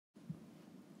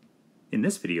In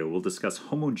this video, we'll discuss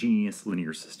homogeneous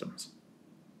linear systems.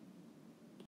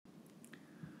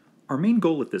 Our main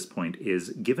goal at this point is,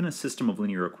 given a system of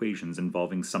linear equations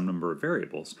involving some number of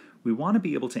variables, we want to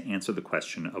be able to answer the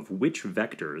question of which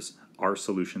vectors are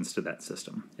solutions to that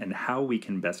system, and how we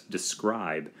can best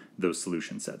describe those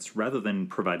solution sets, rather than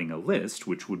providing a list,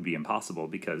 which would be impossible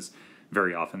because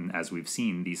very often, as we've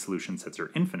seen, these solution sets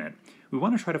are infinite. We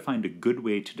want to try to find a good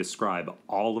way to describe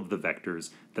all of the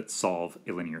vectors that solve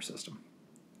a linear system.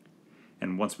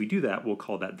 And once we do that, we'll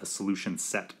call that the solution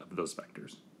set of those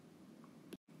vectors.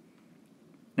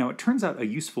 Now, it turns out a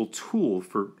useful tool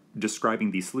for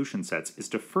describing these solution sets is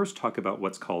to first talk about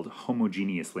what's called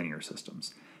homogeneous linear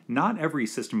systems. Not every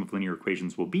system of linear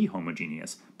equations will be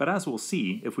homogeneous, but as we'll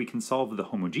see, if we can solve the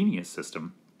homogeneous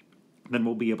system, then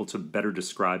we'll be able to better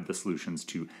describe the solutions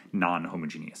to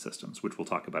non-homogeneous systems, which we'll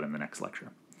talk about in the next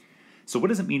lecture. So what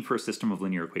does it mean for a system of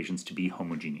linear equations to be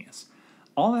homogeneous?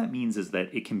 All that means is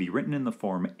that it can be written in the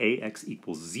form ax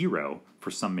equals 0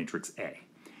 for some matrix A.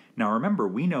 Now remember,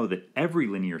 we know that every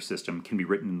linear system can be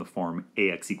written in the form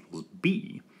ax equals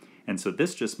b, and so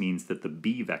this just means that the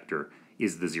b vector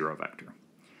is the 0 vector.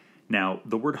 Now,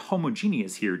 the word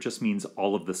homogeneous here just means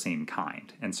all of the same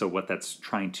kind, and so what that's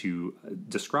trying to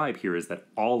describe here is that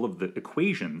all of the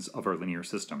equations of our linear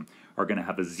system are going to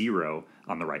have a 0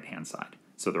 on the right-hand side.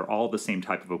 So they're all the same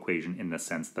type of equation in the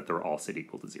sense that they're all set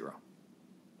equal to 0.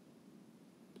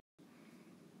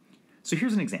 So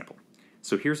here's an example.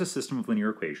 So here's a system of linear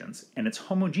equations, and it's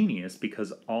homogeneous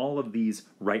because all of these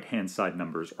right-hand side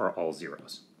numbers are all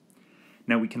zeros.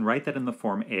 Now we can write that in the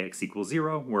form ax equals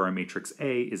 0, where our matrix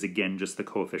A is again just the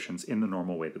coefficients in the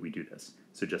normal way that we do this.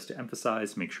 So just to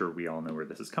emphasize, make sure we all know where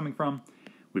this is coming from,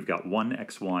 we've got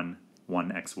 1x1,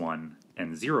 1x1,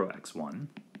 and 0x1,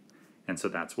 and so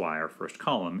that's why our first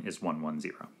column is 1, 1,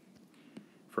 0.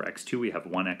 For x2 we have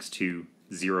 1x2,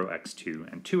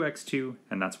 0x2, and 2x2,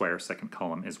 and that's why our second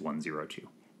column is 1, 0, 2,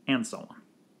 and so on.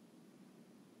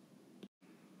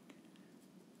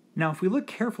 Now, if we look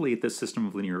carefully at this system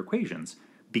of linear equations,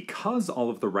 because all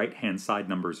of the right-hand side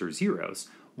numbers are zeros,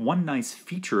 one nice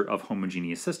feature of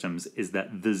homogeneous systems is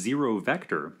that the 0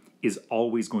 vector is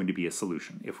always going to be a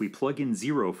solution. If we plug in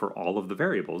 0 for all of the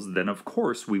variables, then of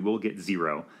course we will get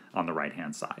 0 on the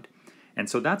right-hand side. And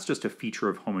so that's just a feature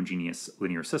of homogeneous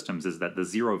linear systems, is that the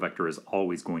 0 vector is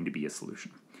always going to be a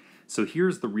solution. So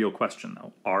here's the real question,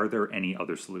 though. Are there any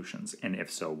other solutions? And if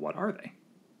so, what are they?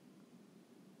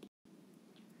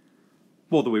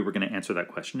 Well, the way we're going to answer that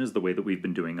question is the way that we've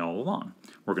been doing all along.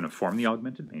 We're going to form the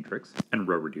augmented matrix and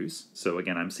row reduce. So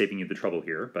again, I'm saving you the trouble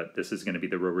here, but this is going to be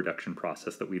the row reduction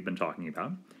process that we've been talking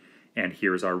about. And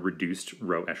here's our reduced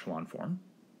row echelon form.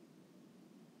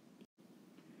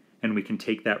 And we can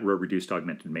take that row reduced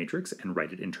augmented matrix and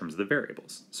write it in terms of the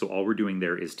variables. So all we're doing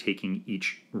there is taking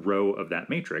each row of that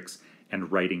matrix and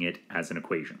writing it as an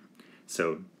equation.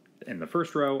 So in the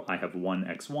first row, I have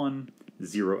 1x1,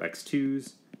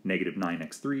 0x2s, negative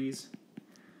 9x3s,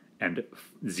 and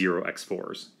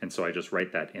 0x4s. And so I just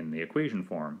write that in the equation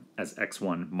form as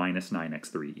x1 minus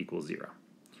 9x3 equals 0.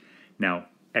 Now,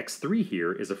 x3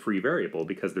 here is a free variable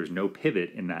because there's no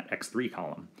pivot in that x3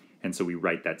 column. And so we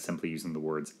write that simply using the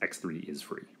words x3 is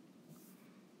free.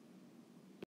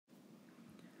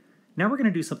 Now we're going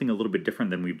to do something a little bit different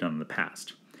than we've done in the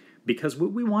past. Because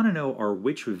what we want to know are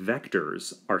which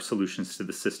vectors are solutions to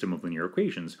the system of linear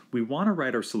equations. We want to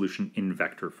write our solution in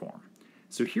vector form.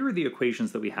 So here are the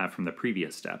equations that we have from the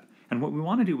previous step, and what we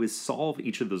want to do is solve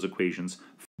each of those equations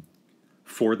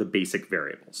for the basic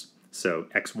variables. So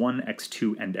x1,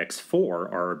 x2, and x4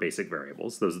 are our basic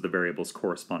variables. Those are the variables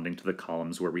corresponding to the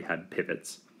columns where we had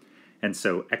pivots. And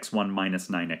so x1 minus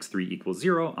 9x3 equals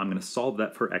 0. I'm going to solve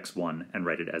that for x1 and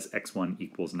write it as x1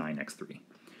 equals 9x3.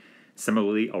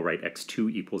 Similarly, I'll write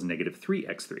x2 equals negative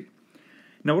 3x3.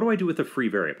 Now, what do I do with a free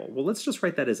variable? Well, let's just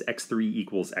write that as x3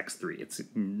 equals x3. It's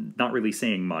not really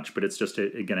saying much, but it's just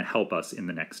going to help us in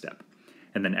the next step.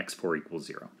 And then x4 equals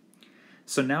 0.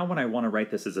 So now when I want to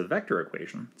write this as a vector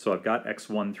equation, so I've got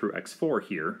x1 through x4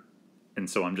 here, and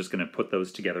so I'm just going to put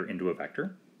those together into a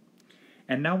vector.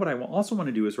 And now what I also want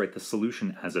to do is write the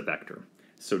solution as a vector.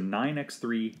 So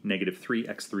 9x3, negative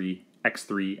 3x3,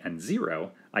 x3, and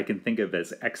 0, I can think of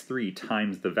as x3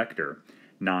 times the vector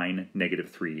 9, negative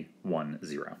 3, 1,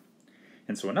 0.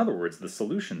 And so in other words, the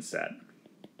solution set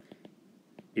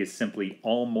is simply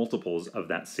all multiples of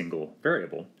that single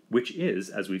variable, which is,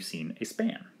 as we've seen, a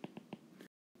span.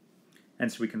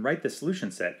 And so we can write the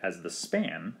solution set as the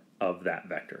span of that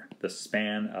vector, the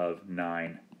span of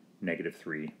 9, negative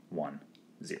 3, 1,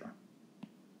 0.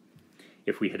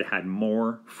 If we had had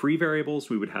more free variables,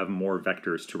 we would have more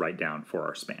vectors to write down for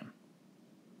our span.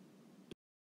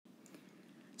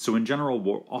 So in general,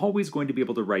 we're always going to be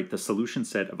able to write the solution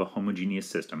set of a homogeneous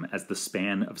system as the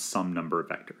span of some number of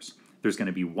vectors. There's going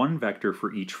to be one vector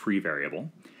for each free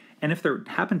variable, and if there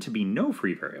happen to be no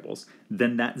free variables,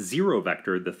 then that zero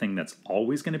vector, the thing that's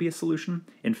always going to be a solution,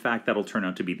 in fact, that'll turn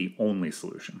out to be the only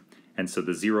solution. And so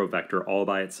the zero vector all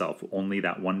by itself, only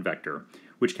that one vector,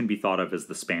 which can be thought of as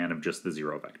the span of just the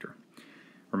zero vector.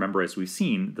 Remember, as we've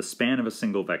seen, the span of a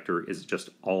single vector is just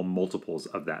all multiples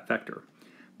of that vector.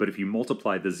 But if you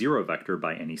multiply the zero vector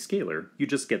by any scalar, you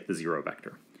just get the zero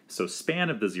vector. So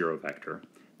span of the zero vector,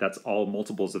 that's all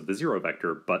multiples of the zero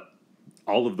vector, but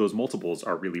all of those multiples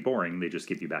are really boring, they just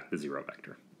give you back the zero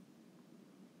vector.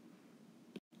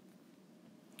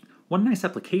 One nice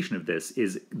application of this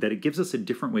is that it gives us a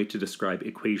different way to describe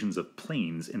equations of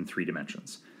planes in 3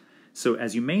 dimensions. So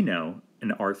as you may know, in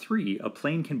R3, a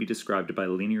plane can be described by a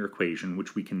linear equation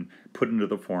which we can put into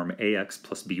the form ax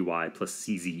plus by plus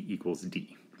cz equals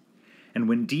d. And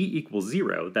when d equals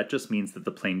 0, that just means that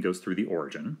the plane goes through the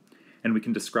origin, and we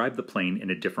can describe the plane in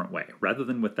a different way. Rather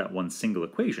than with that one single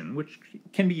equation, which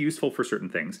can be useful for certain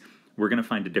things, we're going to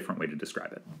find a different way to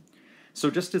describe it. So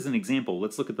just as an example,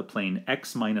 let's look at the plane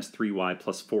x minus 3y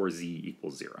plus 4z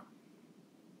equals 0.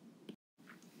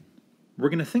 We're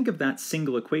going to think of that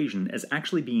single equation as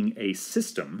actually being a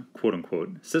system,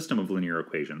 quote-unquote, system of linear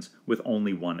equations with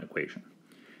only one equation.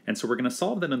 And so we're going to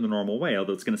solve that in the normal way,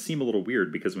 although it's going to seem a little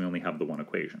weird because we only have the one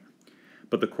equation.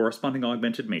 But the corresponding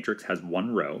augmented matrix has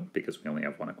one row, because we only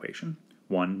have one equation,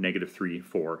 1, negative 3,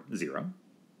 4, 0.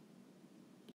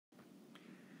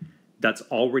 That's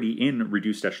already in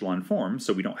reduced echelon form,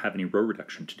 so we don't have any row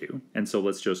reduction to do. And so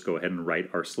let's just go ahead and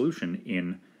write our solution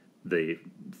in the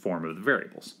form of the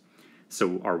variables.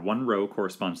 So our one row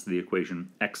corresponds to the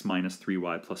equation x minus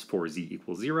 3y plus 4z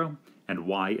equals 0, and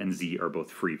y and z are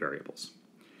both free variables.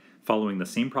 Following the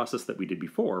same process that we did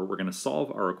before, we're going to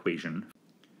solve our equation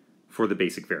for the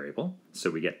basic variable.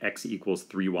 So we get x equals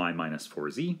 3y minus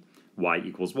 4z, y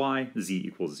equals y, z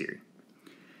equals 0.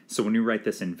 So when we write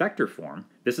this in vector form,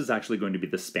 this is actually going to be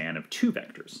the span of two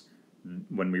vectors.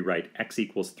 When we write x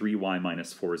equals 3y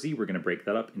minus 4z, we're going to break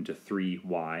that up into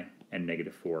 3y and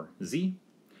negative 4z.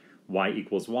 Y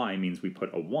equals y means we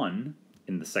put a 1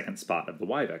 in the second spot of the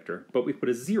y vector, but we put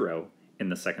a 0 in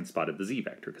the second spot of the z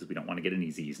vector because we don't want to get any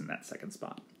z's in that second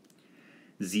spot.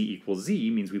 Z equals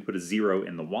z means we put a 0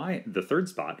 in the third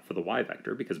spot for the y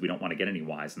vector because we don't want to get any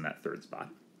y's in that third spot.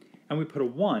 And we put a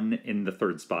 1 in the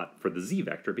third spot for the z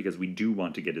vector because we do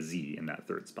want to get a z in that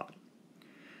third spot.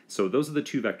 So those are the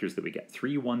two vectors that we get,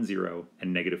 3, 1, 0,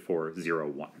 and negative 4, 0,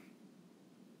 1.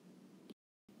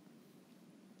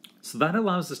 So that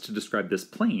allows us to describe this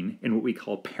plane in what we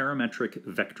call parametric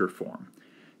vector form.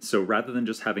 So rather than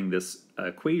just having this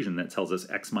equation that tells us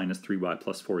x minus 3y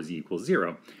plus 4z equals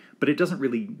 0, but it doesn't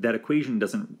really, that equation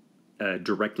doesn't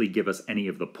directly give us any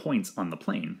of the points on the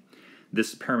plane.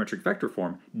 This parametric vector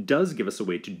form does give us a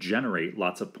way to generate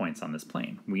lots of points on this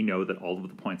plane. We know that all of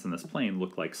the points on this plane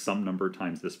look like some number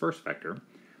times this first vector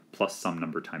plus some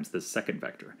number times this second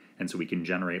vector. And so we can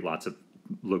generate lots of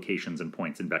locations and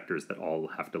points and vectors that all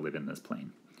have to live in this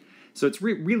plane. So it's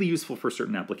really useful for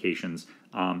certain applications,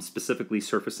 specifically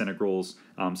surface integrals,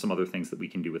 some other things that we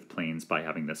can do with planes by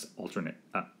having this alternate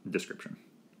description.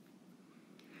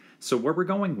 So where we're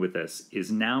going with this is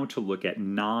now to look at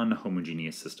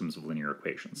non-homogeneous systems of linear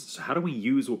equations. So how do we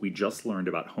use what we just learned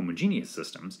about homogeneous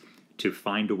systems to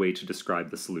find a way to describe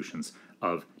the solutions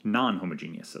of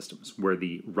non-homogeneous systems, where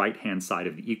the right-hand side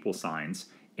of the equal signs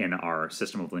in our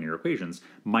system of linear equations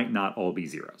might not all be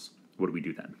zeros? What do we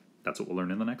do then? That's what we'll learn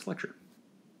in the next lecture.